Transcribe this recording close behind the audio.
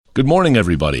Good morning,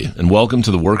 everybody, and welcome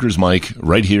to the Workers' Mic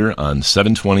right here on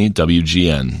 720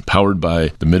 WGN, powered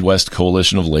by the Midwest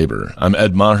Coalition of Labor. I'm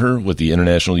Ed Maher with the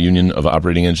International Union of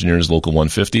Operating Engineers, Local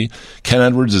 150. Ken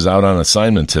Edwards is out on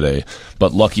assignment today,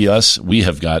 but lucky us, we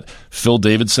have got Phil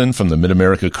Davidson from the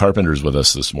Mid-America Carpenters with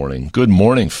us this morning. Good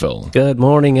morning, Phil. Good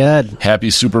morning, Ed.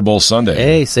 Happy Super Bowl Sunday.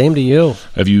 Hey, same to you.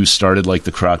 Have you started like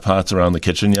the crock pots around the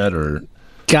kitchen yet, or...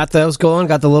 Got those going,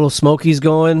 got the little smokies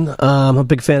going. I'm a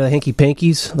big fan of the hanky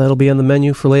pankies. That'll be on the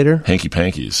menu for later. Hanky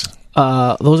pankies.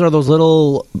 Those are those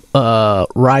little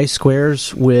rye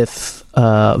squares with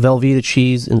Velveeta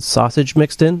cheese and sausage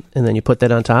mixed in, and then you put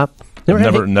that on top.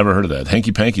 Never heard of that.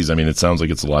 Hanky pankies, I mean, it sounds like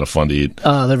it's a lot of fun to eat.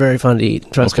 They're very fun to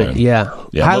eat. Trust me. Yeah.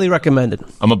 Highly recommended.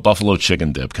 I'm a buffalo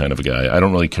chicken dip kind of a guy. I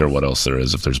don't really care what else there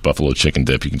is. If there's buffalo chicken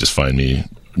dip, you can just find me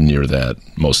near that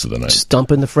most of the night. Just dump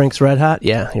in the Frank's Red Hot.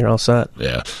 Yeah, you're all set.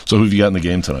 Yeah. So who have you got in the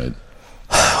game tonight?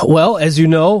 Well, as you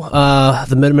know,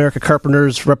 the Mid-America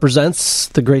Carpenters represents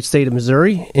the great state of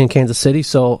Missouri in Kansas City.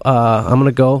 So I'm going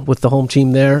to go with the home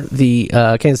team there. The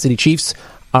Kansas City Chiefs.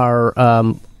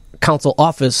 Our council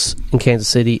office in Kansas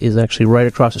City is actually right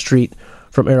across the street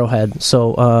from Arrowhead.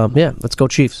 So, let's go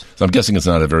Chiefs. So I'm guessing it's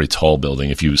not a very tall building.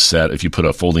 If you put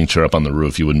a folding chair up on the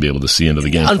roof, you wouldn't be able to see into the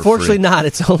game. Unfortunately not.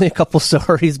 It's only a couple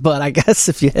stories, but I guess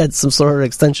if you had some sort of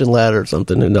extension ladder or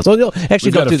something. So, no, actually, don't do that.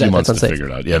 We've got a few months to figure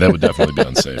it out. Yeah, that would definitely be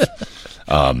unsafe.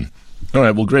 All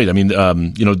right, well, great. I mean,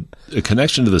 a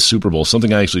connection to the Super Bowl,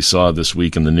 something I actually saw this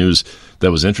week in the news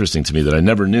that was interesting to me that I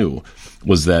never knew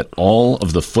was that all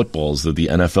of the footballs that the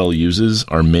NFL uses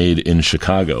are made in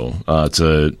Chicago. It's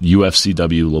a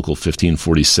UFCW Local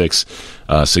 1546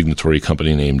 signatory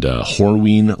company named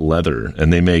Horween Leather,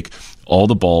 and they make all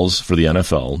the balls for the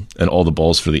NFL and all the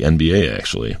balls for the NBA,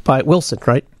 actually. By Wilson,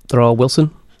 right? They're all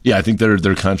Wilson? Yeah, I think they're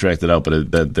contracted out,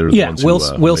 but they're the ones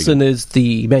who, Wilson is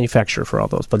the manufacturer for all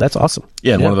those, but that's awesome.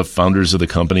 Yeah, and one of the founders of the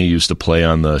company used to play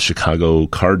on the Chicago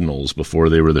Cardinals before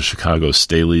they were the Chicago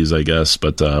Staleys, I guess,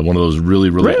 but one of those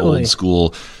really old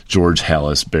school George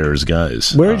Halas Bears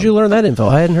guys. Where did you learn that info?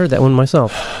 I hadn't heard that one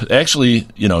myself. Actually,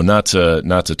 not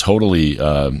to totally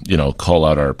call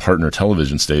out our partner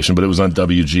television station, but it was on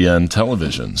WGN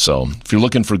television. So if you're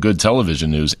looking for good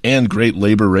television news and great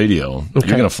labor radio, you're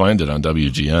going to find it on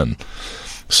WGN.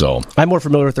 So I'm more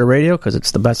familiar with their radio because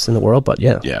it's the best in the world, but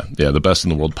yeah, the best in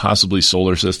the world, possibly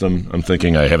solar system. I'm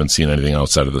thinking I haven't seen anything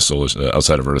outside of the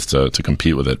outside of Earth to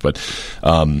compete with it. But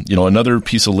another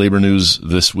piece of labor news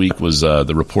this week was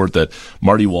the report that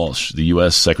Marty Walsh, the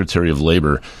U.S. Secretary of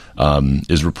Labor,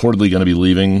 is reportedly going to be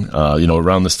leaving.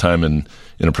 Around this time in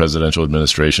a presidential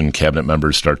administration, cabinet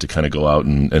members start to kind of go out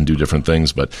and do different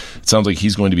things. But it sounds like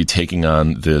he's going to be taking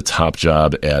on the top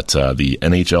job at the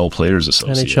NHL Players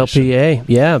Association. NHLPA,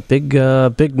 yeah,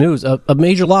 big news. A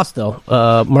major loss, though.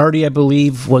 Marty, I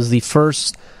believe, was the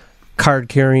first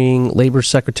card-carrying labor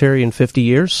secretary in 50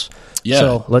 years. Yeah.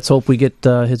 So let's hope we get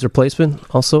his replacement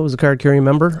also as a card-carrying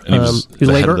member. And he was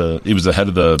the head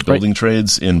of the building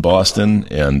trades in Boston,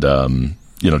 and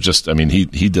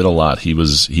he did a lot. He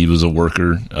was a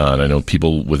worker, and I know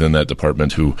people within that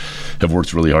department who have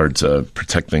worked really hard to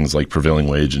protect things like prevailing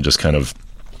wage and just kind of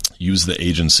use the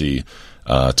agency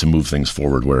to move things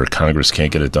forward where Congress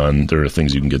can't get it done. There are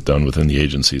things you can get done within the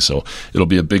agency, so it'll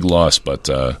be a big loss, but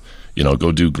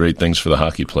go do great things for the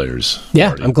hockey players. Yeah,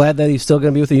 Marty. I'm glad that he's still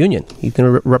going to be with the union. He's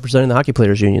going to represent the hockey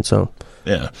players union, so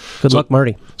yeah. Good luck,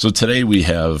 Marty. So today we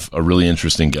have a really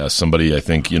interesting guest, somebody I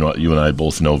think you and I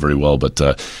both know very well, but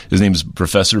his name is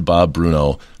Professor Bob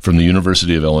Bruno from the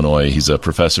University of Illinois. He's a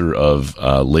professor of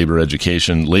labor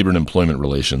education, labor and employment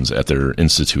relations at their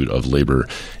Institute of Labor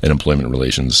and Employment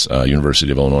Relations,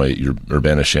 University of Illinois,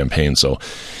 Urbana-Champaign. So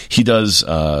he does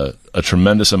a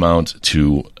tremendous amount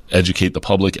to educate the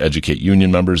public, educate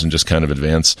union members, and just kind of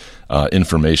advance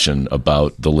information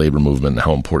about the labor movement and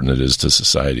how important it is to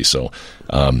society. So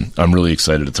I'm really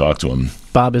excited to talk to him.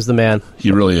 Bob is the man. He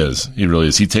really is.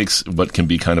 He takes what can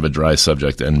be kind of a dry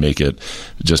subject and makes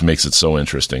it so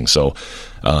interesting. So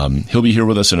he'll be here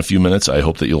with us in a few minutes. I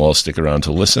hope that you'll all stick around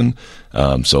to listen.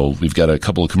 So we've got a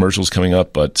couple of commercials coming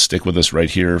up, but stick with us right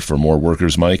here for more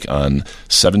Workers' Mic on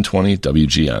 720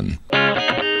 WGN.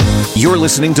 You're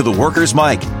listening to the Workers'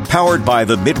 Mic, powered by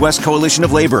the Midwest Coalition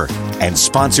of Labor and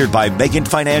sponsored by Megan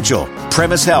Financial,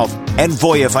 Premise Health, and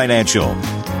Voya Financial.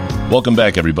 Welcome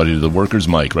back, everybody, to the Workers'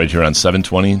 Mic right here on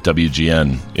 720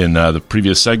 WGN. In the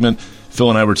previous segment, Phil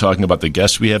and I were talking about the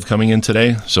guests we have coming in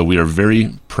today, so we are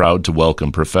very proud to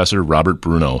welcome Professor Robert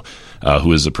Bruno,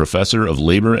 who is a professor of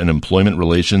labor and employment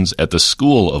relations at the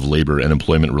School of Labor and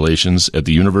Employment Relations at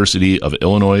the University of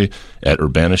Illinois at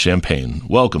Urbana-Champaign.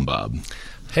 Welcome, Bob.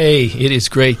 Hey, it is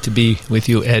great to be with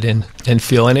you, Ed and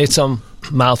Phil, and it's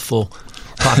mouthful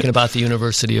talking about the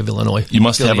University of Illinois. You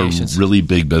must have a really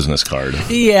big business card.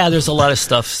 Yeah, there's a lot of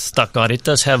stuff stuck on it. It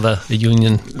does have a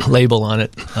union label on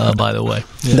it, by the way.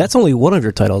 Yeah. That's only one of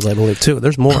your titles, I believe, too.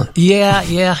 There's more. Yeah.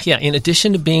 In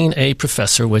addition to being a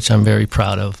professor, which I'm very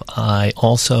proud of, I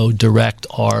also direct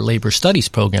our labor studies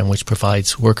program, which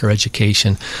provides worker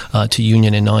education to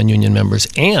union and non-union members.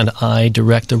 And I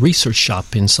direct a research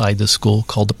shop inside the school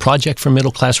called the Project for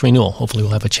Middle Class Renewal. Hopefully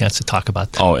we'll have a chance to talk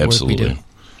about that. Oh, absolutely.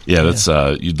 Yeah, that's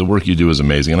the work you do is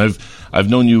amazing, and I've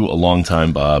known you a long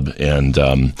time, Bob, and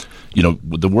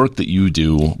the work that you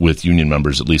do with union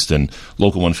members, at least in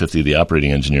Local 150, the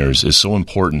operating engineers, is so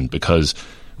important because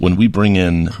when we bring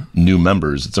in new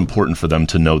members, it's important for them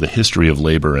to know the history of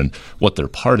labor and what their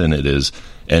part in it is.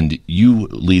 And you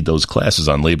lead those classes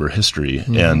on labor history,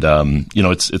 and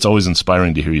it's always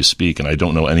inspiring to hear you speak. And I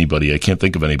don't know anybody, I can't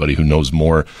think of anybody who knows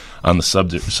more on the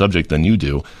subject than you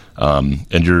do.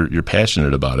 And you're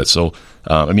passionate about it. So,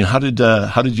 how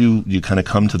did you kind of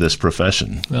come to this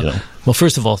profession? Well,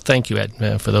 first of all, thank you,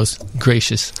 Ed, for those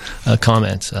gracious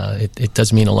comments. It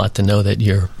does mean a lot to know that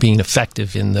you're being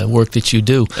effective in the work that you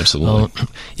do. Absolutely.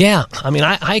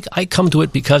 I come to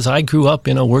it because I grew up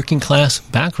in a working class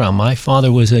background. My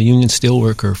father was a union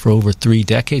steelworker for over 3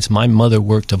 decades. My mother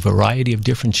worked a variety of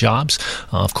different jobs.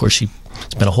 Of course, she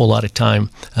spent a whole lot of time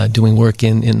doing work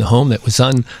in the home that was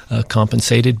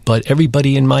uncompensated. But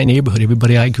everybody in my neighborhood,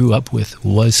 everybody I grew up with,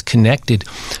 was connected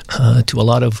to a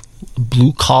lot of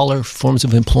blue-collar forms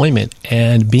of employment.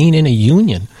 And being in a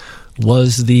union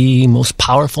was the most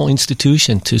powerful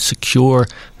institution to secure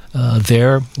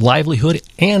their livelihood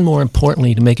and, more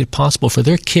importantly, to make it possible for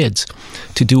their kids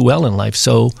to do well in life.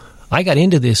 So I got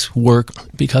into this work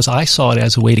because I saw it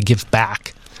as a way to give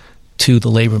back to the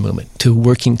labor movement, to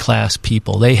working class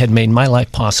people. They had made my life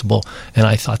possible, and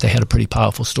I thought they had a pretty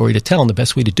powerful story to tell, and the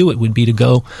best way to do it would be to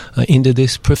go into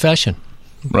this profession.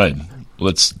 Right.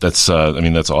 Well, that's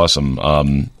awesome. I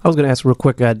was going to ask real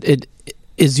quick,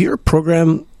 is your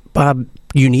program, Bob,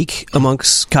 unique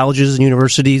amongst colleges and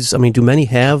universities? I mean, do many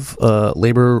have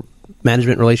labor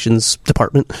management relations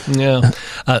department? Yeah.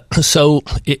 So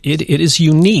it is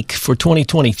unique for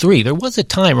 2023. There was a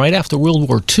time right after World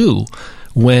War II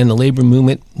when the labor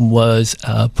movement was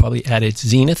probably at its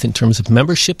zenith in terms of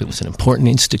membership. It was an important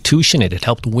institution. It had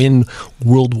helped win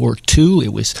World War II.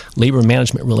 Labor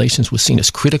management relations was seen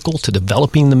as critical to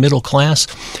developing the middle class.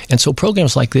 And so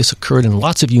programs like this occurred in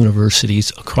lots of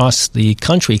universities across the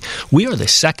country. We are the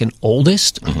second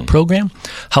oldest program.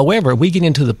 However, we get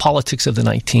into the politics of the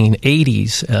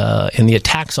 1980s and the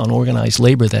attacks on organized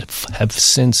labor that have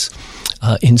since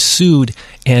ensued.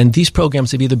 And these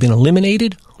programs have either been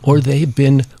eliminated or they've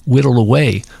been whittled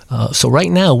away. So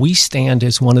right now, we stand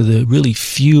as one of the really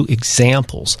few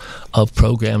examples of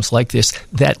programs like this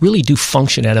that really do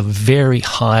function at a very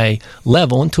high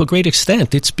level. And to a great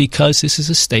extent, it's because this is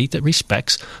a state that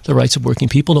respects the rights of working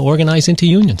people to organize into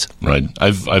unions. Right.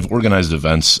 I've organized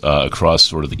events across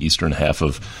sort of the eastern half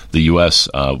of the U.S.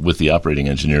 With the operating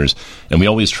engineers, and we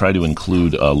always try to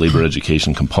include a labor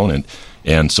education component.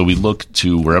 And so we look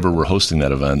to wherever we're hosting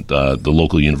that event, the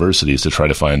local universities, to try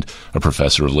to find a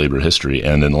professor of labor history.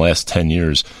 And in the last 10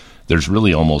 years, there's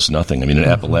really almost nothing. I mean, in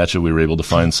Appalachia, we were able to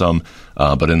find some,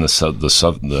 but in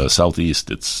the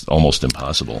southeast, it's almost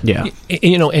impossible. Yeah.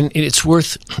 And it's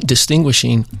worth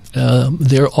distinguishing.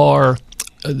 There are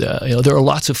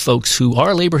lots of folks who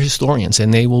are labor historians,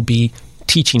 and they will be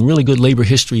teaching really good labor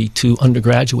history to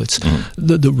undergraduates.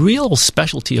 The real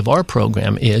specialty of our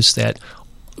program is that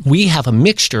we have a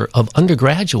mixture of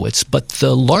undergraduates, but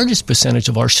the largest percentage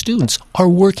of our students are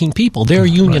working people. They're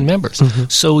union members.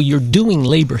 So you're doing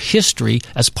labor history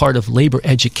as part of labor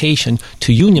education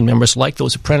to union members, like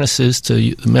those apprentices to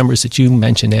the members that you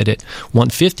mentioned, Ed, at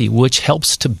 150, which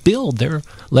helps to build their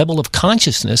level of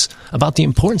consciousness about the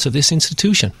importance of this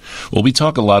institution. Well, we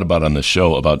talk a lot about on the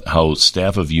show about how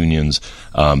staff of unions,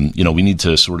 we need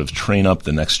to sort of train up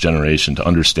the next generation to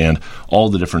understand all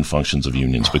the different functions of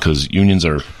unions, because unions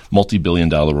are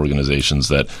multi-billion-dollar organizations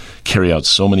that carry out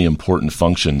so many important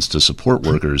functions to support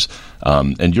workers.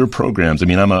 And your programs, I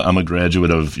mean, I'm a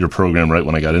graduate of your program right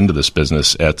when I got into this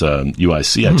business at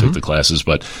UIC. I took the classes,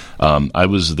 but I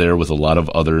was there with a lot of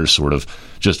other sort of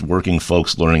just working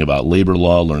folks learning about labor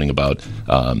law, learning about,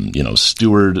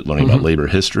 steward, learning about labor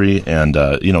history. And,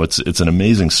 it's an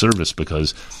amazing service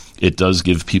because it does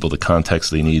give people the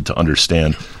context they need to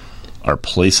understand our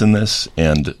place in this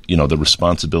and, the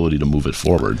responsibility to move it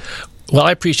forward. Well,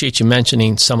 I appreciate you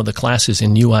mentioning some of the classes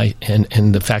in UI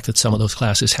and the fact that some of those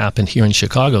classes happened here in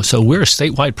Chicago. So we're a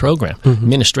statewide program.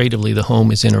 Administratively, the home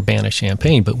is in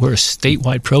Urbana-Champaign, but we're a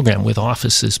statewide program with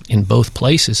offices in both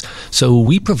places. So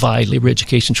we provide labor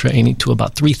education training to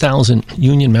about 3,000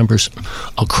 union members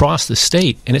across the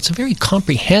state, and it's a very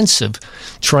comprehensive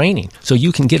training. So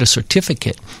you can get a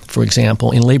certificate, for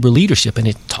example, in labor leadership, and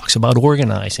it talks about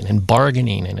organizing and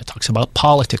bargaining, and it talks about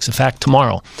politics. In fact,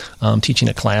 tomorrow I'm teaching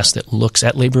a class that looks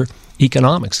at labor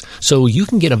economics. So you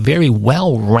can get a very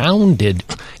well-rounded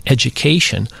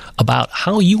education about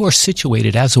how you are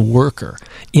situated as a worker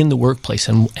in the workplace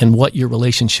and what your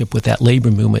relationship with that labor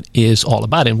movement is all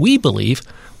about. And we believe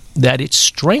that it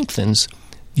strengthens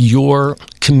your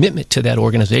commitment to that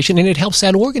organization, and it helps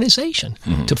that organization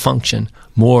to function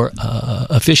more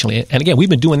efficiently. And again, we've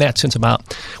been doing that since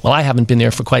I haven't been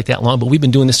there for quite that long, but we've been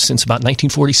doing this since about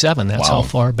 1947. That's how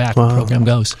far back the program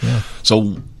goes. Yeah.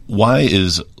 So why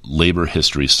is labor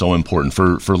history so important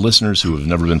for listeners who have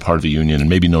never been part of a union and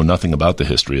maybe know nothing about the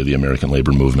history of the American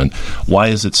labor movement? Why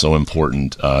is it so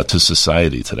important to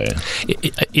society today?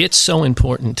 It's so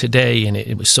important today, and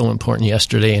it was so important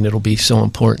yesterday, and it'll be so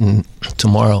important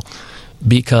tomorrow,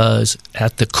 because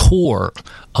at the core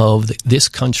of this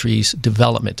country's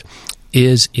development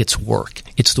is its work.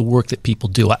 It's the work that people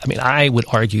do. I mean, I would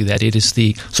argue that it is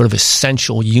the sort of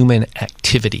essential human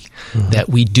activity that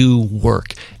we do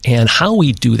work. And how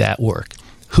we do that work,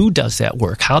 who does that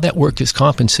work, how that work is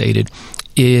compensated,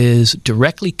 is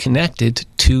directly connected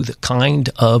to the kind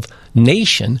of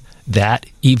nation that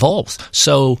evolves.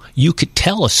 So you could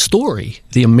tell a story,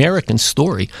 the American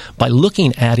story, by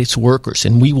looking at its workers,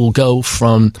 and we will go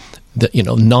from the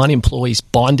non-employees,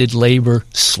 bonded labor,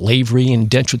 slavery,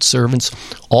 indentured servants,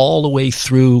 all the way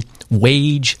through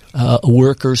wage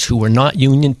workers who were not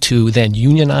union to then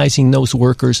unionizing those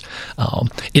workers.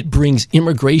 It brings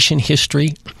immigration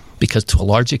history, because to a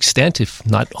large extent, if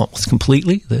not almost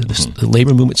completely, the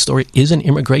labor movement story is an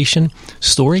immigration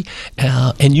story.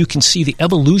 And you can see the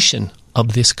evolution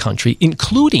of this country,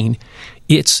 including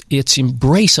its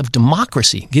embrace of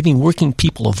democracy, giving working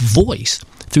people a voice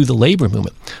through the labor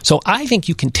movement. So I think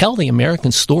you can tell the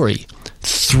American story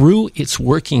through its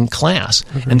working class,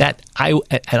 and that I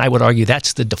would argue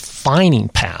that's the defining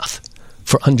path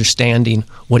for understanding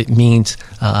what it means,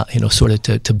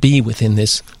 to be within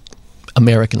this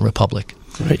American republic.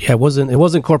 Right. Yeah, it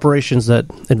wasn't corporations that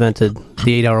invented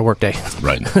the 8-hour workday.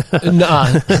 Right.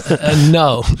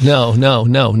 No,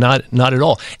 not at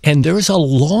all. And there's a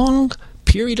long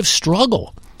period of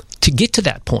struggle to get to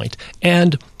that point.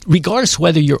 And regardless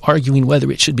whether you're arguing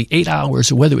whether it should be 8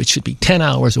 hours or whether it should be 10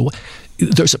 hours,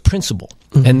 there's a principle.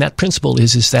 And that principle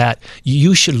is that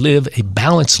you should live a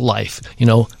balanced life.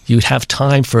 You'd have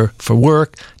time for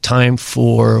work, time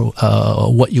for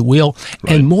what you will,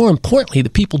 and more importantly, the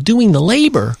people doing the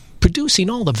labor,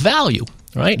 producing all the value,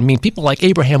 right? I mean, people like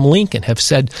Abraham Lincoln have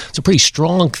said some pretty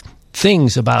strong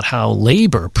things about how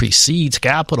labor precedes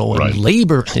capital, and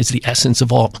labor is the essence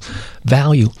of all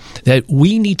value, that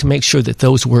we need to make sure that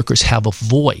those workers have a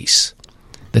voice,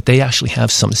 that they actually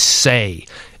have some say,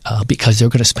 because they're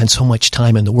going to spend so much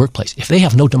time in the workplace. If they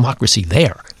have no democracy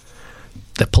there,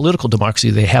 the political democracy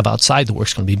they have outside the work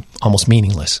is going to be almost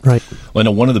meaningless. Right. Well, I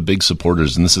know one of the big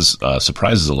supporters, and this is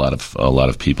surprises a lot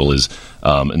of people, is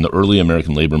in the early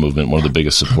American labor movement, one of the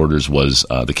biggest supporters was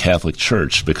the Catholic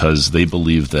Church, because they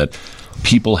believed that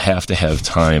people have to have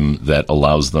time that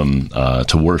allows them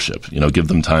to worship, give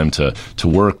them time to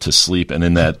work, to sleep, and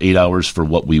in that 8 hours for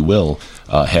what we will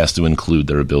has to include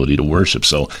their ability to worship.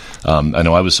 So I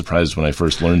know I was surprised when I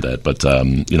first learned that, but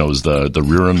it was the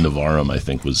Rerum Novarum, I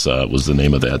think, was the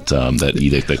name of that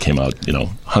edict that came out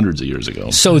hundreds of years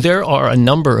ago. So there are a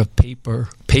number of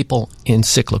papal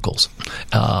encyclicals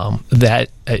that,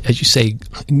 as you say,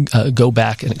 go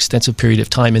back an extensive period of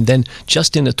time, and then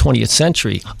just in the 20th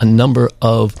century, a number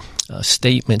of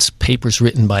statements, papers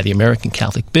written by the American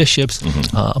Catholic bishops,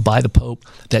 by the Pope,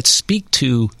 that speak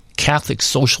to Catholic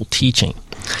social teaching,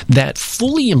 that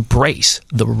fully embrace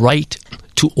the right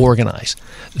to organize,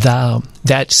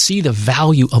 that see the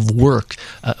value of work,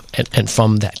 and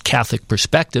from that Catholic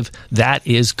perspective, that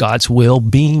is God's will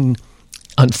being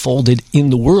unfolded in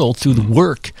the world through the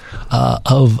work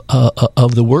of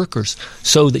the workers.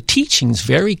 So the teachings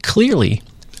very clearly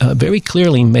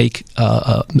make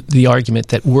the argument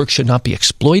that work should not be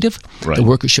exploitive. Right. The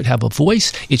workers should have a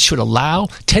voice. It should allow.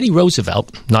 Teddy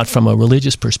Roosevelt, not from a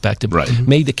religious perspective,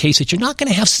 made the case that you're not going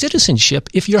to have citizenship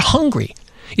if you're hungry.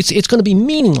 It's going to be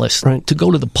meaningless to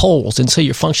go to the polls and say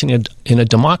you're functioning in a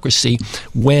democracy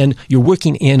when you're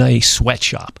working in a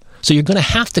sweatshop. So you're going to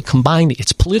have to combine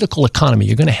its political economy.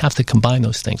 You're going to have to combine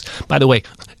those things. By the way,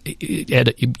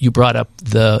 Ed, you brought up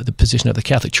the position of the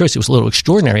Catholic Church. It was a little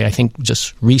extraordinary. I think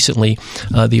just recently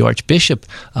the Archbishop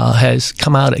has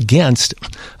come out against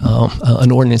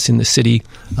an ordinance in the city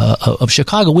of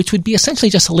Chicago, which would be essentially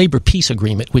just a labor peace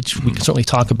agreement, which we can certainly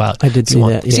talk about. I did see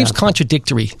that. It seems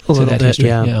contradictory to that bit, history.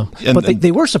 Yeah. But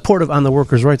they were supportive on the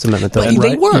Workers' Rights Amendment, though.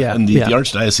 They were. Yeah. And the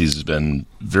Archdiocese has been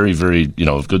very, very,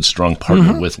 a good, strong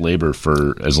partner with labor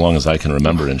for as long as I can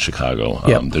remember in Chicago.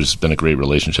 There's been a great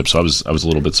relationship, so I was a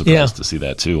little bit surprised to see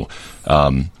that too.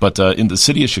 But in the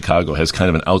city of Chicago has kind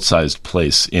of an outsized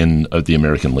place in the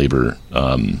American labor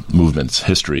movement's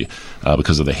history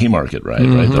because of the Haymarket riot,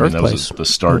 right? I mean, that was the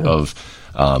start of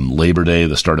Labor Day,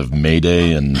 the start of May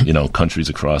Day, and countries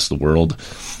across the world,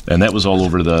 and that was all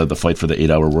over the fight for the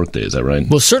 8-hour workday. Is that right?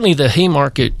 Well, certainly the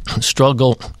Haymarket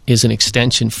struggle is an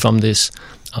extension from this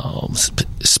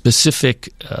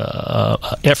specific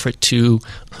effort to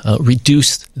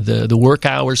reduce the work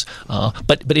hours,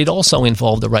 but it also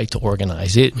involved the right to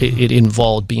organize. It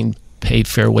involved being paid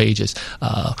fair wages.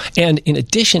 And in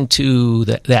addition to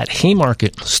that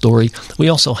Haymarket story, we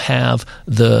also have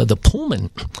the Pullman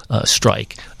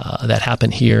strike that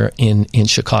happened here in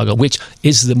Chicago, which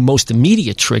is the most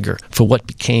immediate trigger for what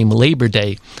became Labor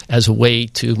Day as a way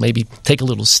to maybe take a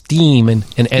little steam and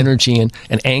energy and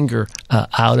anger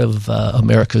out of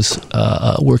America's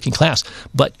working class.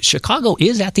 But Chicago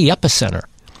is at the epicenter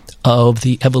of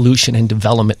the evolution and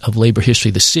development of labor history.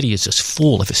 The city is just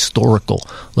full of historical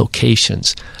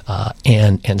locations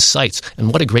and sites.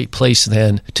 And what a great place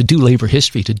then to do labor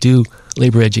history, to do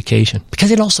labor education,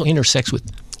 because it also intersects with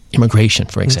immigration,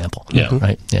 for example. Yeah.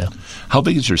 Right. Yeah. How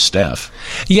big is your staff?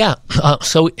 Yeah.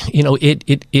 So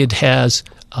it has.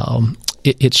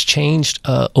 It's changed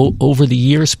over the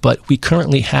years, but we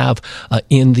currently have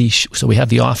we have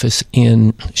the office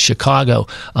in Chicago.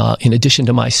 In addition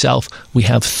to myself, we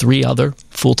have 3 other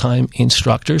full-time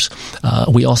instructors.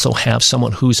 We also have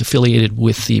someone who's affiliated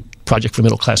with the Project for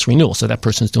Middle Class Renewal, so that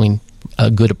person's doing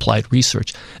good applied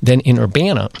research. Then in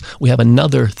Urbana, we have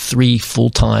another 3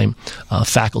 full-time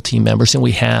faculty members, and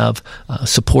we have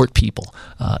support people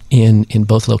in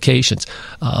both locations.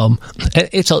 And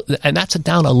that's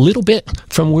down a little bit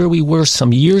from where we were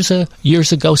some years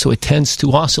ago, so it tends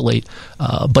to oscillate,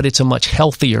 but it's a much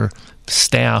healthier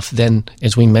staff than,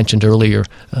 as we mentioned earlier,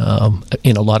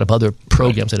 in a lot of other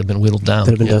programs that have been whittled down.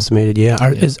 That have been decimated, yeah.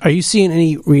 Are you seeing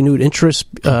any renewed interest,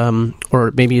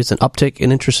 or maybe it's an uptick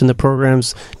in interest in the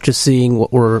programs, just seeing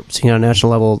what we're seeing on a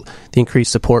national level, the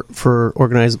increased support for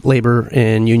organized labor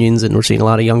and unions, and we're seeing a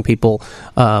lot of young people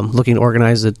looking to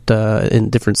organize it in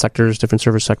different sectors, different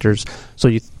service sectors. So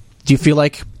do you feel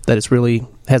like that it's really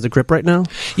has a grip right now?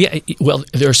 Yeah, well,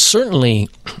 there's certainly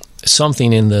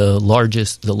something in the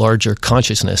larger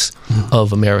consciousness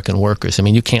of American workers. I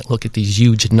mean, you can't look at these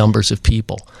huge numbers of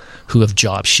people who have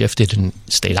job shifted and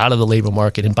stayed out of the labor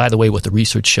market. And by the way, what the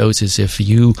research shows is if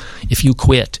you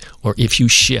quit or if you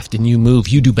shift and you move,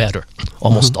 you do better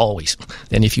almost always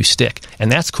than if you stick.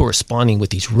 And that's corresponding with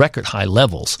these record high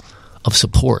levels of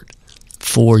support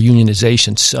for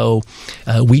unionization. So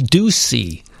we do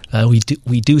see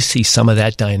some of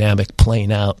that dynamic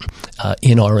playing out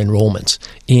in our enrollments.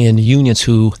 In unions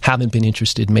who haven't been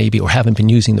interested maybe or haven't been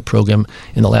using the program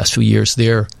in the last few years,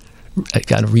 they're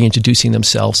kind of reintroducing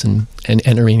themselves and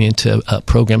entering into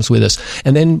programs with us.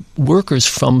 And then workers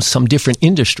from some different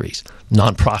industries,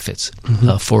 nonprofits,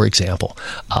 for example,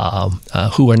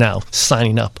 who are now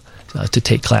signing up to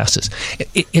take classes.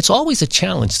 It's always a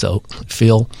challenge, though,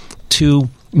 Phil, to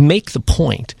make the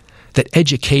point that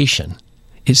education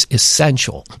is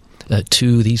essential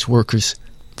to these workers'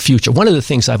 future. One of the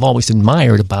things I've always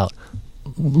admired about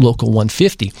Local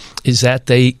 150 is that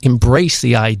they embrace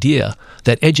the idea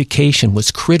that education was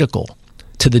critical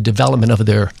to the development of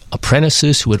their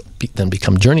apprentices who would then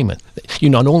become journeymen. You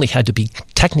not only had to be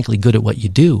technically good at what you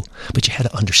do, but you had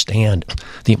to understand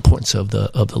the importance of the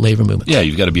labor movement. Yeah,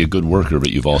 you've got to be a good worker, but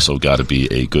you've also got to be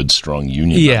a good, strong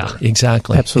union member. Yeah,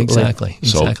 exactly. Absolutely. Exactly.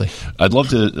 So I'd love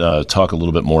to talk a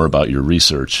little bit more about your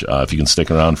research, if you can stick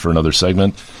around for another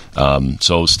segment.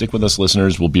 So stick with us,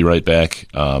 listeners. We'll be right back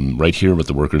right here with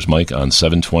the Workers' Mic on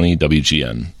 720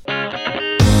 WGN.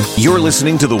 You're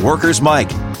listening to The Workers' Mic,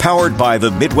 powered by the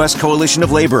Midwest Coalition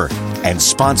of Labor and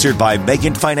sponsored by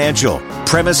Megent Financial,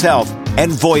 Premise Health,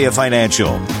 and Voya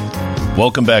Financial.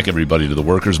 Welcome back, everybody, to The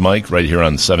Workers' Mic right here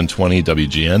on 720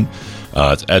 WGN.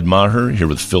 It's Ed Maher here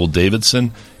with Phil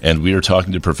Davidson, and we are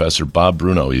talking to Professor Bob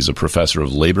Bruno. He's a professor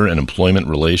of labor and employment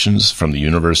relations from the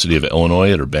University of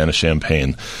Illinois at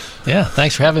Urbana-Champaign. Yeah,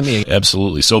 thanks for having me.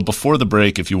 Absolutely. So before the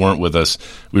break, if you weren't with us,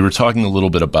 we were talking a little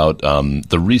bit about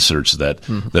the research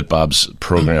that Bob's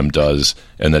program does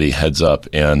and that he heads up.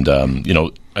 And,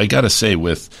 I got to say,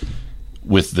 with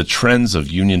the trends of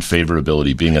union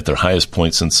favorability being at their highest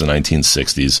point since the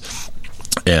 1960s,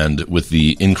 and with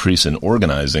the increase in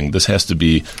organizing, this has to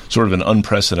be sort of an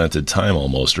unprecedented time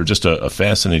almost, or just a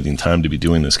fascinating time to be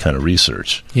doing this kind of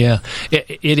research. Yeah,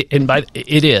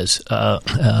 it is.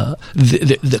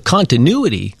 The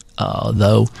continuity,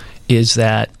 though, is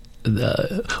that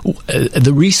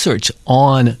the research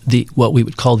on what we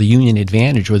would call the union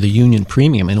advantage or the union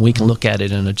premium, and we can look at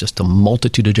it in just a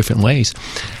multitude of different ways,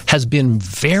 has been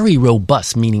very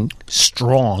robust, meaning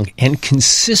strong and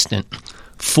consistent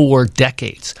for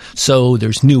decades. So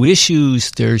there's new issues,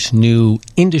 there's new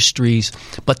industries,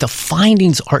 but the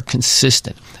findings are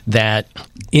consistent that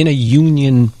in a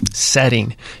union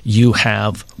setting, you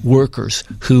have workers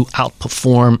who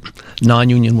outperform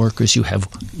non-union workers. You have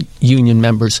union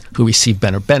members who receive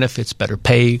better benefits, better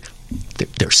pay.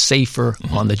 They're safer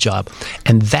on the job.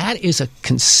 And that is a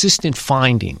consistent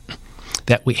finding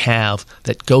that we have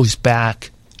that goes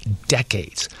back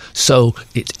decades. So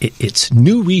it's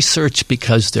new research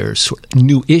because there's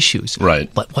new issues.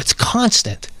 Right. But what's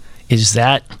constant is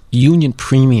that union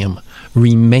premium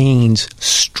remains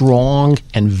strong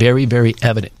and very, very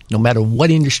evident, no matter what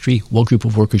industry, what group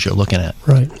of workers you're looking at.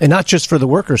 Right. And not just for the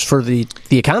workers, for the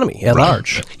economy at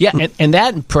large. Yeah, and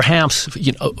that perhaps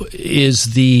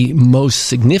is the most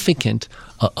significant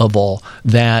of all,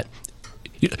 that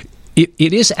it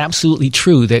is absolutely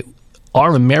true that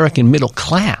our American middle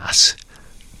class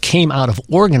came out of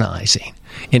organizing,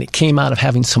 and it came out of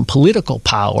having some political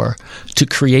power to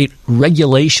create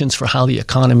regulations for how the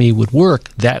economy would work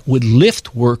that would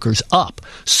lift workers up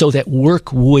so that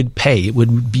work would pay. It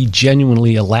would be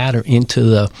genuinely a ladder into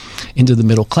the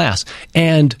middle class.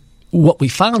 And what we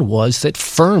found was that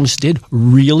firms did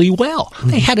really well.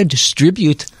 They had to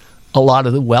distribute a lot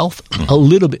of the wealth a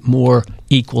little bit more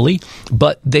equally,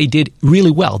 but they did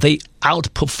really well. They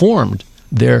outperformed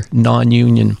their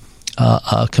non-union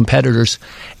competitors,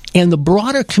 and the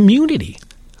broader community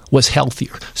was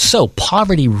healthier. So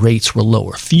poverty rates were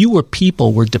lower. Fewer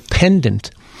people were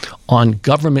dependent on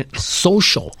government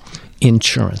social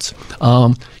insurance.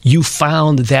 You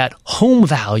found that home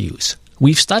values,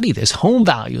 we've studied this, home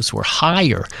values were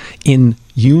higher in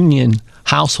union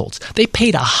households. They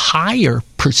paid a higher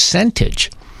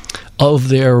percentage of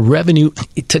their revenue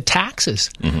to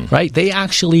taxes, right? They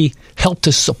actually helped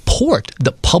to support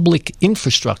the public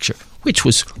infrastructure, which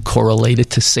was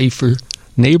correlated to safer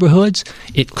neighborhoods.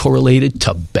 It correlated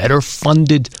to better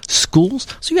funded schools.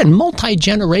 So you had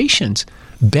multi-generations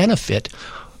benefit,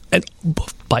 and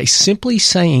by simply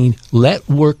saying, let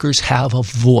workers have a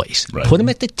voice, right. Put them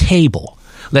at the table,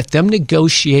 let them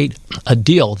negotiate a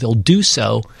deal. They'll do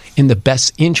so in the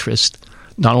best interest,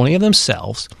 not only of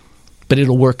themselves, but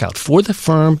it'll work out for the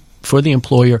firm, for the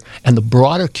employer, and the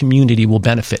broader community will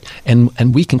benefit.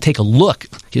 And we can take a look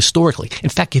historically. In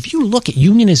fact, if you look at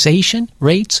unionization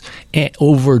rates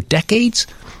over decades,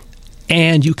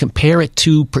 and you compare it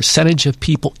to percentage of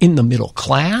people in the middle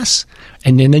class,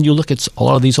 and then you look at a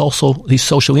lot of these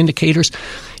social indicators,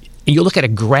 and you look at a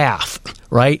graph,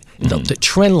 right? The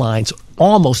trend lines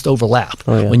almost overlap.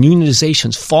 Oh, yeah. When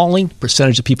unionization's falling,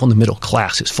 percentage of people in the middle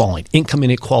class is falling. Income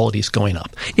inequality is going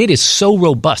up. It is so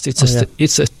robust. It's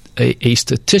a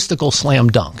statistical slam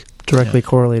dunk. Directly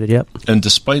correlated, yep. And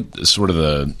despite sort of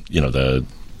the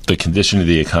condition of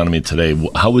the economy today,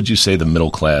 how would you say the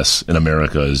middle class in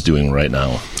America is doing right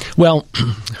now? Well,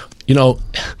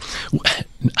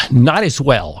 not as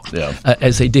well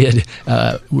as they did.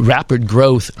 Rapid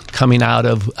growth coming out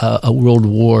of World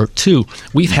War II.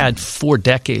 We've had 4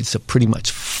 decades of pretty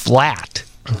much flat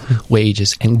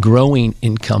wages and growing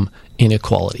income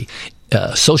inequality.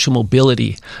 Social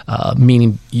mobility,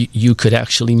 meaning you could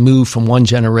actually move from one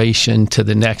generation to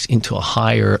the next into a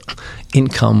higher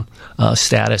income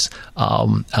status,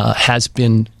 has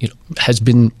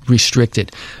been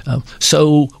restricted.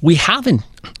 So we haven't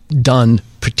done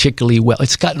particularly well.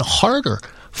 It's gotten harder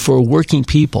for working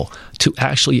people to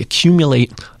actually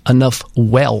accumulate enough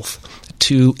wealth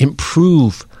to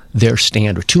improve their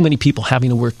standard. Too many people having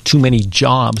to work too many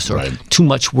jobs, or too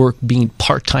much work being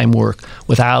part-time work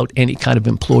without any kind of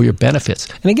employer benefits.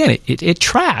 And again, it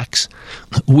tracks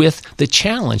with the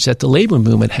challenge that the labor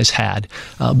movement has had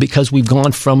because we've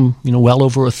gone from well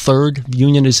over a third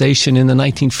unionization in the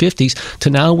 1950s to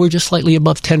now we're just slightly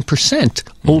above 10%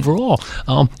 overall.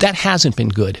 That hasn't been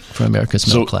good for America's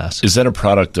middle class. Is that a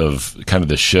product of kind of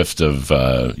the shift of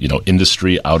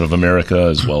industry out of America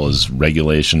as well as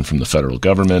regulation from the federal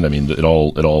government? I mean, it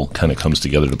all kind of comes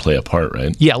together to play a part,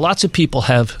 right? Yeah, lots of people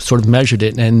have sort of measured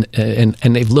it, and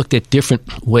they've looked at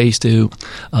different ways to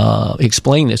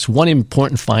explain this. One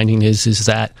important finding is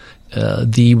that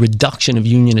the reduction of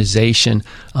unionization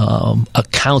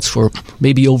accounts for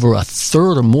maybe over a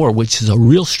third or more, which is a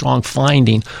real strong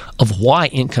finding of why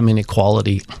income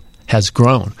inequality has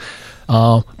grown.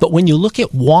 But when you look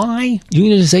at why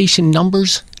unionization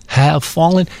numbers have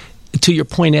fallen, to your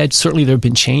point, Ed, certainly there have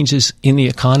been changes in the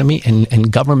economy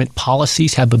and government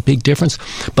policies have a big difference.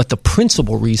 But the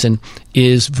principal reason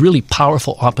is really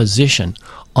powerful opposition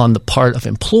on the part of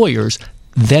employers,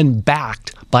 then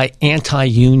backed by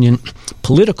anti-union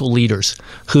political leaders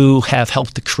who have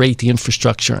helped to create the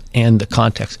infrastructure and the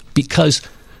context. Because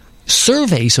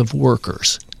surveys of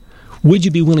workers, would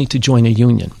you be willing to join a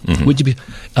union? Mm-hmm. Would you be,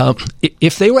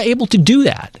 if they were able to do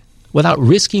that without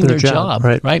risking their job,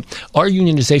 right? Our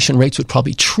unionization rates would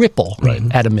probably triple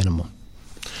at a minimum.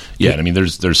 Yeah, and I mean,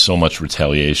 there's so much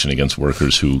retaliation against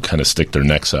workers who kind of stick their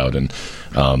necks out, and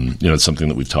it's something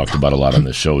that we've talked about a lot on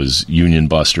this show is union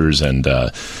busters, and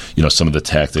some of the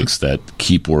tactics that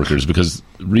keep workers. Because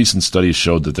recent studies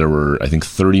showed that there were, I think,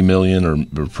 30 million,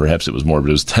 or perhaps it was more, but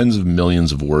it was tens of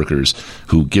millions of workers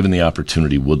who, given the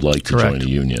opportunity, would like to join a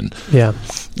union. Yeah,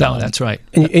 no, that's right.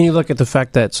 And you look at the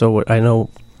fact that, so I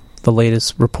know the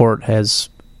latest report has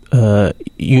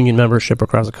union membership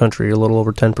across the country a little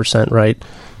over 10%, right?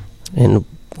 And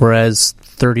whereas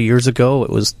 30 years ago it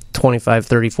was 25,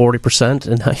 30, 40%,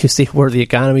 and now you see where the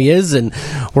economy is and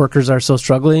workers are so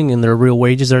struggling and their real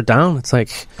wages are down. It's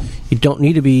like you don't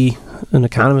need to be an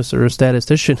economist or a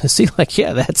statistician to see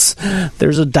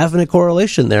there's a definite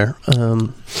correlation there.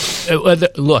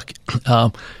 Look,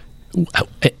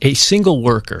 a single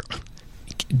worker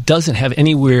doesn't have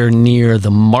anywhere near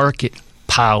the market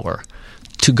power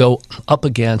to go up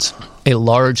against a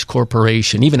large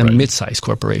corporation, even a mid-sized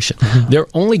corporation. Mm-hmm. They're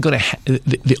only going to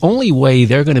the only way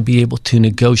they're going to be able to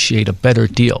negotiate a better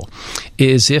deal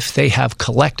is if they have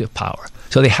collective power.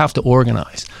 So they have to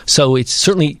organize. So it's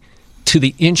certainly to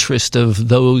the interest of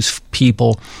those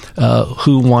people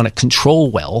who want to control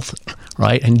wealth,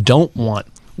 right, and don't want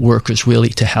workers really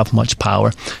to have much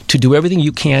power, to do everything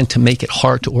you can to make it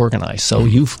hard to organize. So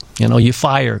you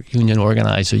fire union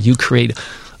organizer, you create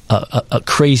a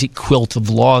crazy quilt of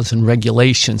laws and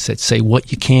regulations that say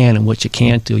what you can and what you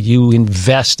can't do. You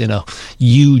invest in a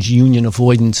huge union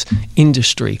avoidance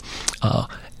industry.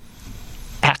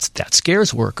 That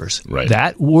scares workers. Right.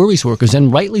 That worries workers,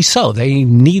 and rightly so. They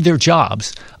need their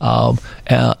jobs. And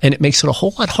it makes it a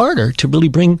whole lot harder to really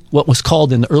bring what was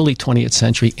called in the early 20th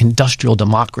century industrial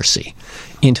democracy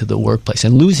into the workplace.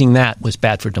 And losing that was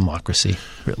bad for democracy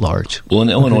at large. Well, in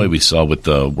Illinois, we saw with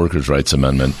the Workers' Rights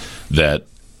Amendment that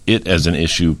it as an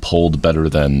issue polled better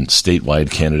than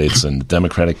statewide candidates in the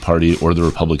Democratic Party or the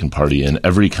Republican Party in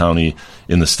every county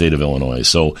in the state of Illinois.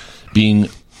 So being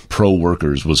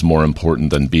pro-workers was more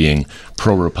important than being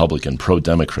pro-Republican,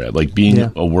 pro-Democrat. Like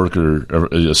being a worker, or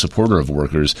a supporter of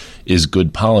workers is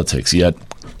good politics. Yet,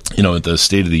 at the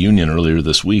State of the Union earlier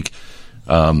this week,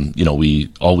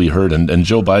 we heard, and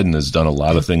Joe Biden has done a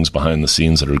lot of things behind the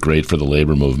scenes that are great for the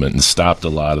labor movement and stopped a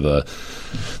lot of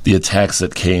the attacks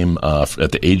that came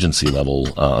at the agency level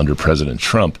under President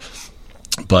Trump.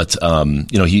 But,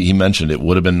 he mentioned it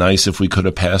would have been nice if we could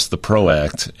have passed the PRO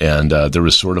Act, and there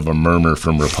was sort of a murmur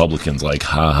from Republicans like,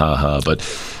 ha, ha, ha. But,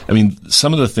 I mean,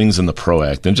 some of the things in the PRO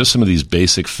Act and just some of these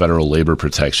basic federal labor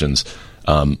protections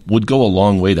would go a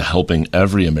long way to helping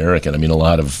every American. I mean, a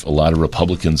lot of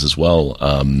Republicans as well.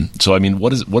 So, I mean, what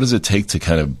does it take to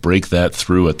kind of break that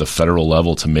through at the federal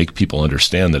level to make people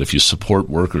understand that if you support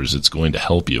workers, it's going to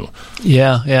help you?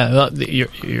 Yeah. Well,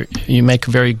 you make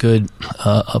a very good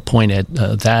point, Ed.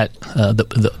 That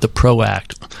the PRO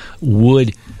Act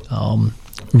would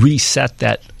reset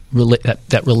that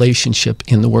relationship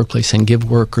in the workplace and give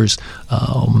workers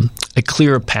a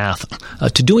clearer path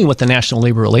to doing what the National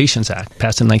Labor Relations Act,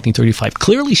 passed in 1935,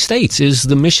 clearly states is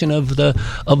the mission of the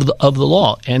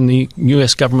law, and the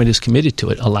U.S. government is committed to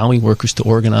it, allowing workers to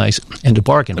organize and to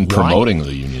bargain. And promoting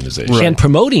the unionization. Right. And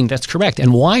promoting, that's correct.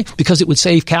 And why? Because it would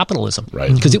save capitalism.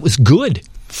 Right. Because it was good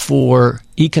for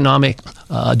economic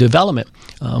development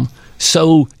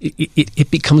So it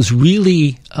becomes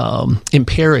really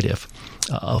imperative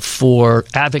for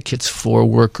advocates for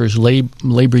workers,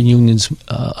 labor unions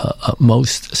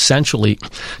most essentially,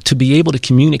 to be able to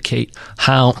communicate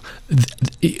how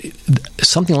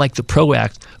something like the PRO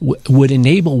Act would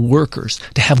enable workers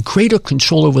to have greater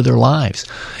control over their lives.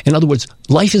 In other words,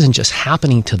 life isn't just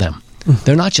happening to them.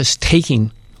 They're not just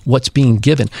taking what's being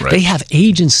given. Right. They have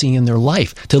agency in their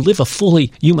life. To live a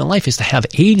fully human life is to have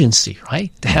agency,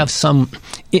 right? To have some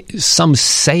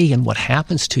say in what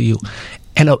happens to you.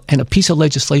 And a piece of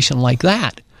legislation like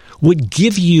that would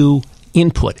give you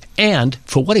input. And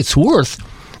for what it's worth,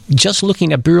 just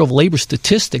looking at Bureau of Labor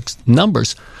Statistics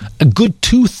numbers, a good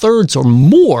 2/3 or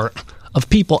more of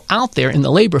people out there in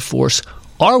the labor force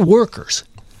are workers.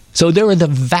 So they're the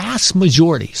vast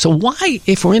majority. So why,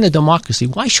 if we're in a democracy,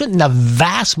 why shouldn't the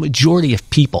vast majority of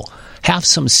people have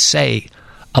some say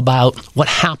about what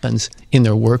happens in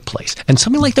their workplace? And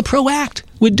something like the PRO Act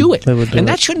would do it. And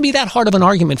that shouldn't be that hard of an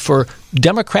argument for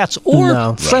Democrats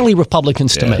or friendly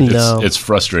Republicans to make. It's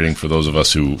frustrating for those of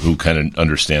us who kind of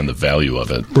understand the value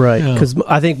of it. Right, because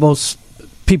I think most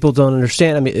people don't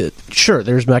understand. I mean, sure,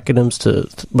 there's mechanisms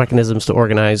to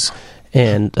organize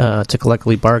and to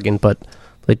collectively bargain, but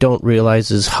they don't realize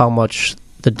is how much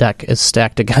the deck is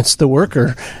stacked against the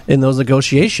worker in those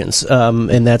negotiations,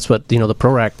 and that's what the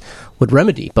PRO Act would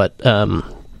remedy. But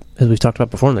as we've talked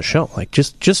about before in the show, like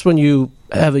just when you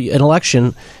have an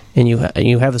election and you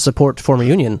have the support to form a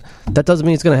union, that doesn't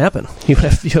mean it's going to happen. You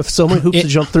have so many hoops to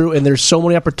jump through, and there's so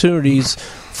many opportunities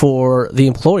for the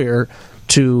employer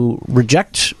to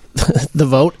reject the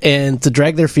vote and to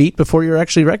drag their feet before you're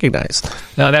actually recognized.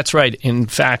 No, that's right. In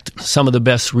fact, some of the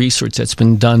best research that's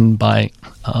been done by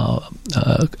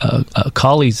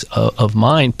colleagues of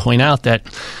mine point out that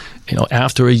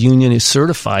after a union is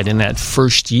certified in that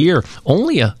first year,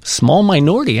 only a small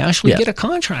minority actually get a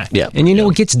contract. Yeah. And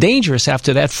it gets dangerous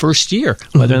after that first year,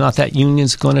 whether or not that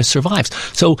union's going to survive.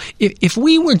 So if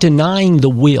we were denying the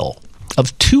will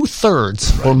of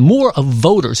 2/3 or more of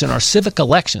voters in our civic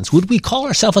elections, would we call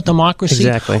ourselves a democracy?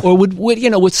 Exactly. Or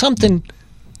would something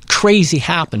crazy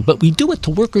happen? But we do it to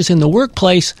workers in the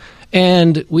workplace,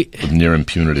 and with near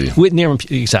impunity.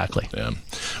 Exactly. Yeah.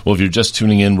 Well, if you're just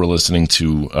tuning in, we're listening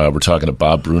to we're talking to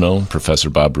Bob Bruno, Professor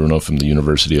Bob Bruno from the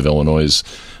University of Illinois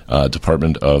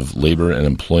Department of Labor and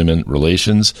Employment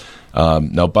Relations.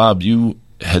 Now, Bob, you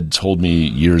had told me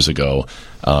years ago,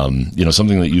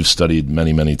 something that you've studied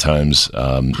many, many times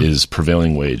is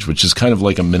prevailing wage, which is kind of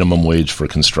like a minimum wage for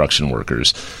construction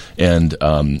workers. And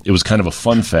it was kind of a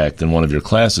fun fact in one of your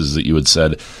classes that you had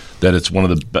said that it's one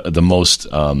of the most,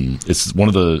 it's one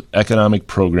of the economic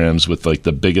programs with like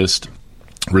the biggest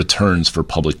returns for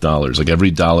public dollars. Like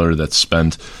every dollar that's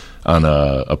spent on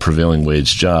a prevailing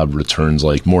wage job returns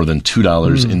like more than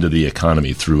 $2 into the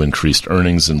economy through increased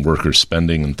earnings and worker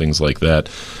spending and things like that.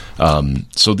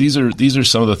 So these are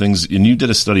some of the things. And you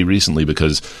did a study recently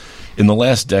because in the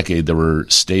last decade there were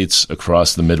states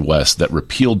across the Midwest that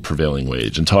repealed prevailing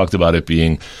wage and talked about it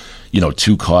being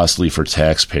too costly for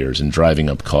taxpayers and driving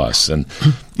up costs. And,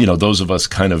 those of us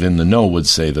kind of in the know would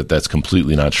say that that's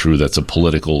completely not true. That's a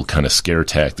political kind of scare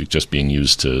tactic just being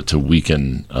used to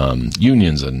weaken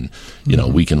unions and,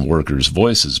 weaken workers'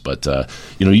 voices. But,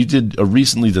 you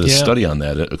recently did a study on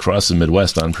that across the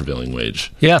Midwest on prevailing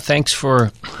wage. Yeah, thanks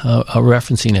for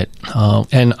referencing it.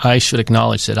 And I should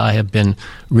acknowledge that I have been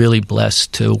really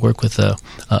blessed to work with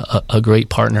a great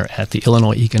partner at the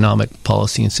Illinois Economic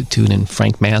Policy Institute and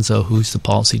Frank Manzo, who's the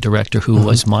policy director, who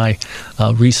was my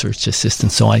research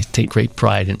assistant. So I take great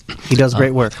pride in he does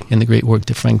great work in the great work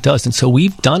that Frank does. And so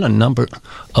we've done a number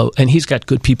of, and he's got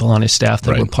good people on his staff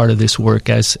that were part of this work,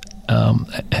 as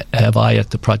have I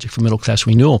at the Project for Middle Class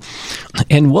Renewal.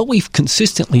 And what we've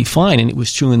consistently find, and it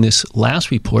was true in this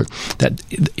last report, that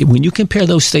when you compare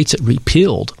those states that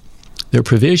repealed their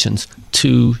provisions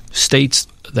to states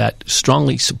that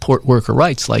strongly support worker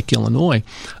rights, like Illinois,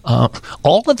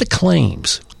 all of the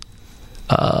claims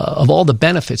of all the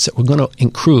benefits that we're going to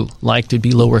accrue, like there'd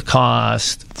be lower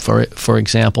cost, for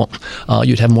example,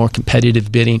 you'd have more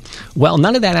competitive bidding. Well,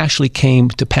 none of that actually came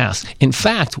to pass. In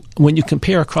fact, when you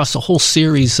compare across a whole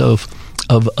series of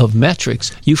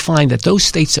metrics, you find that those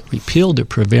states that repealed their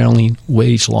prevailing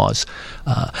wage laws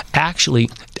actually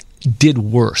did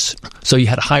worse. So you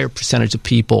had a higher percentage of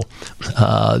people,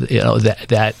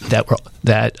 that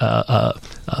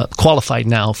qualified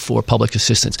now for public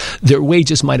assistance. Their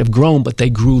wages might have grown, but they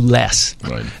grew less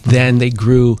than they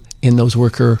grew in those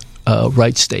worker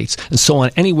rights states. And so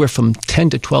on, anywhere from 10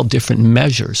 to 12 different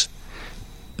measures,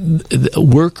 the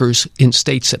workers in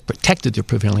states that protected their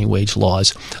prevailing wage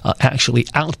laws actually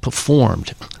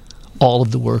outperformed all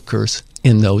of the workers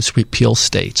in those repeal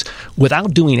states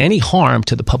without doing any harm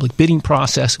to the public bidding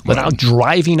process, without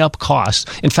driving up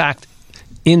costs. In fact,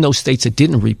 in those states that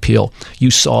didn't repeal,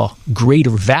 you saw greater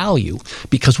value,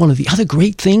 because one of the other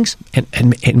great things,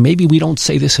 and maybe we don't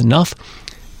say this enough,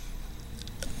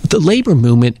 the labor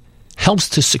movement helps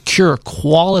to secure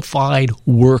qualified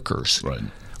workers,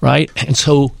 right? And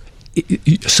so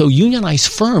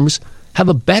unionized firms have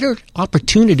a better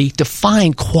opportunity to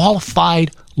find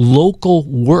qualified local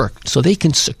work so they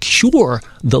can secure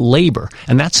the labor.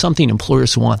 And that's something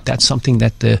employers want. That's something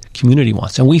that the community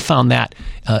wants. And we found that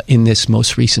in this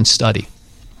most recent study.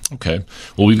 Okay.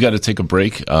 Well, we've got to take a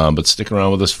break, but stick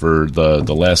around with us for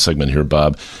the last segment here,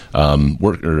 Bob.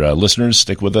 Listeners,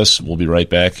 stick with us. We'll be right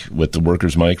back with the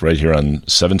Workers' Mic right here on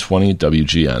 720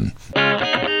 WGN.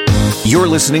 You're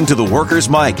listening to the Workers'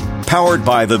 Mic, powered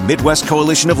by the Midwest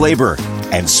Coalition of Labor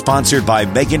and sponsored by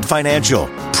Megant Financial,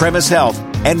 Premise Health,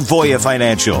 and Voya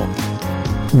Financial.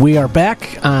 We are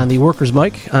back on the Workers'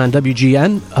 Mic on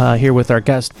WGN, here with our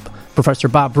guest, Professor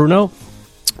Bob Bruno.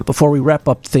 Before we wrap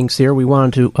up things here, we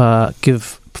wanted to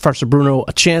give Professor Bruno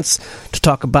a chance to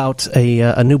talk about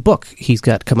a new book he's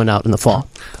got coming out in the fall.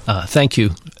 Thank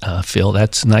you, Phil.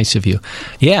 That's nice of you.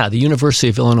 Yeah, the University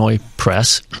of Illinois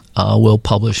Press will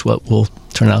publish what will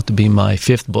turn out to be my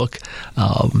fifth book,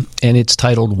 and it's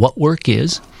titled What Work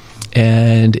Is.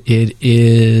 And it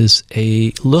is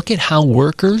a look at how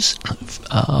workers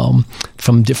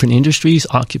from different industries,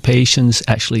 occupations,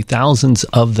 actually thousands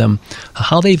of them,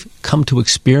 how they've come to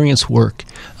experience work,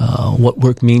 what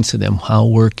work means to them, how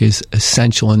work is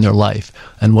essential in their life,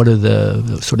 and what are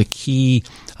the sort of key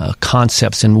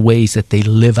concepts and ways that they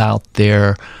live out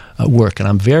their work. And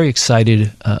I'm very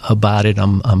excited about it.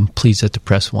 I'm pleased that the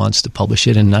press wants to publish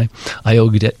it, and I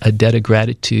owe a debt of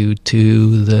gratitude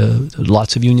to the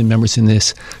lots of union members in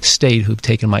this state who've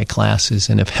taken my classes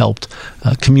and have helped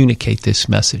communicate this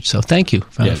message. So thank you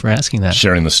for asking that.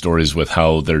 Sharing the stories with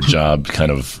how their job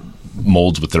kind of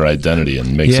molds with their identity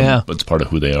and makes them it's part of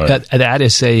who they are. That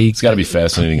is it's got to be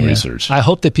fascinating research. I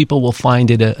hope that people will find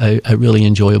it a really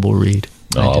enjoyable read.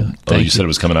 You said it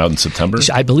was coming out in September?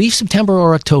 I believe September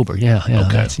or October. Yeah.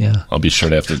 Okay. I'll be sure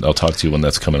to I'll talk to you when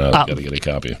that's coming out. I've got to get a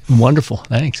copy. Wonderful.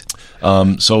 Thanks.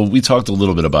 So we talked a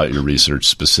little bit about your research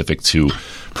specific to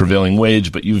prevailing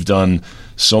wage, but you've done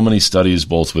so many studies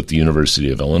both with the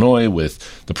University of Illinois,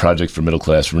 with the Project for Middle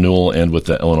Class Renewal, and with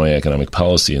the Illinois Economic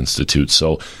Policy Institute.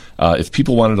 So if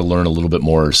people wanted to learn a little bit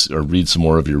more or read some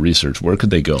more of your research, where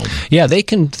could they go? Yeah, they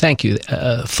can. Thank you.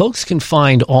 Folks can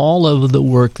find all of the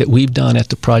work that we've done at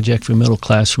the Project for Middle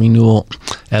Class Renewal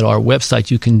at our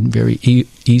website. You can very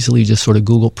easily just sort of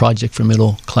Google Project for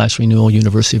Middle Class Renewal,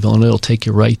 University of Illinois. It'll take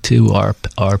you right to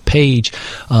our page.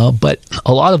 But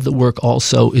a lot of the work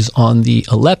also is on the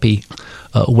ALEPI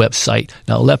website.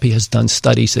 Now, ALEPI has done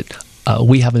studies that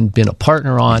we haven't been a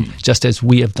partner on, just as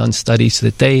we have done studies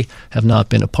that they have not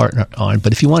been a partner on.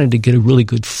 But if you wanted to get a really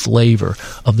good flavor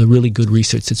of the really good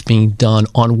research that's being done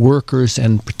on workers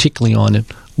and particularly on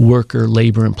worker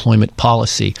labor employment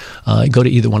policy, go to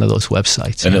either one of those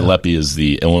websites. And ALEPI is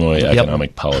the Illinois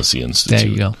Economic Policy Institute. There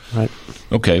you go. Right.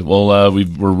 Okay, well,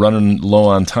 we're running low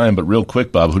on time, but real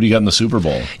quick, Bob, who do you got in the Super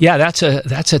Bowl? Yeah, that's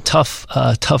a tough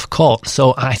call.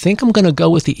 So I think I'm going to go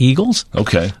with the Eagles.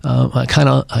 Okay. I kind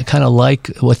of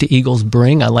like what the Eagles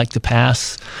bring. I like the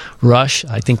pass rush.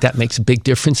 I think that makes a big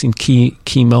difference in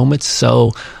key moments.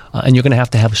 So, and you're going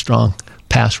to have a strong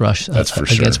pass rush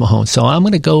against Mahomes. So I'm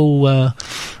going to go. I'm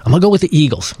going to go with the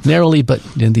Eagles, narrowly, but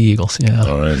in the Eagles. Yeah.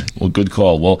 All right. Well, good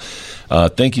call. Well,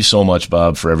 thank you so much,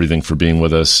 Bob, for everything, for being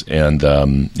with us, and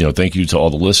thank you to all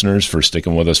the listeners for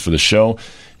sticking with us for the show.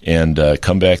 And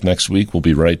come back next week. We'll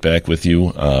be right back with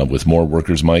you with more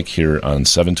Workers' Mic here on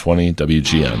 720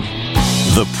 WGN.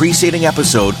 The preceding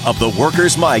episode of The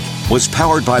Workers' Mic was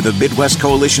powered by the Midwest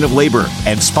Coalition of Labor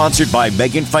and sponsored by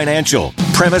Megant Financial,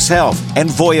 Premise Health, and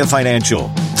Voya Financial.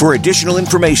 For additional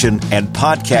information and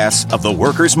podcasts of The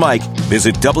Workers' Mic,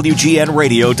 visit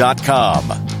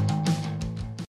WGNradio.com.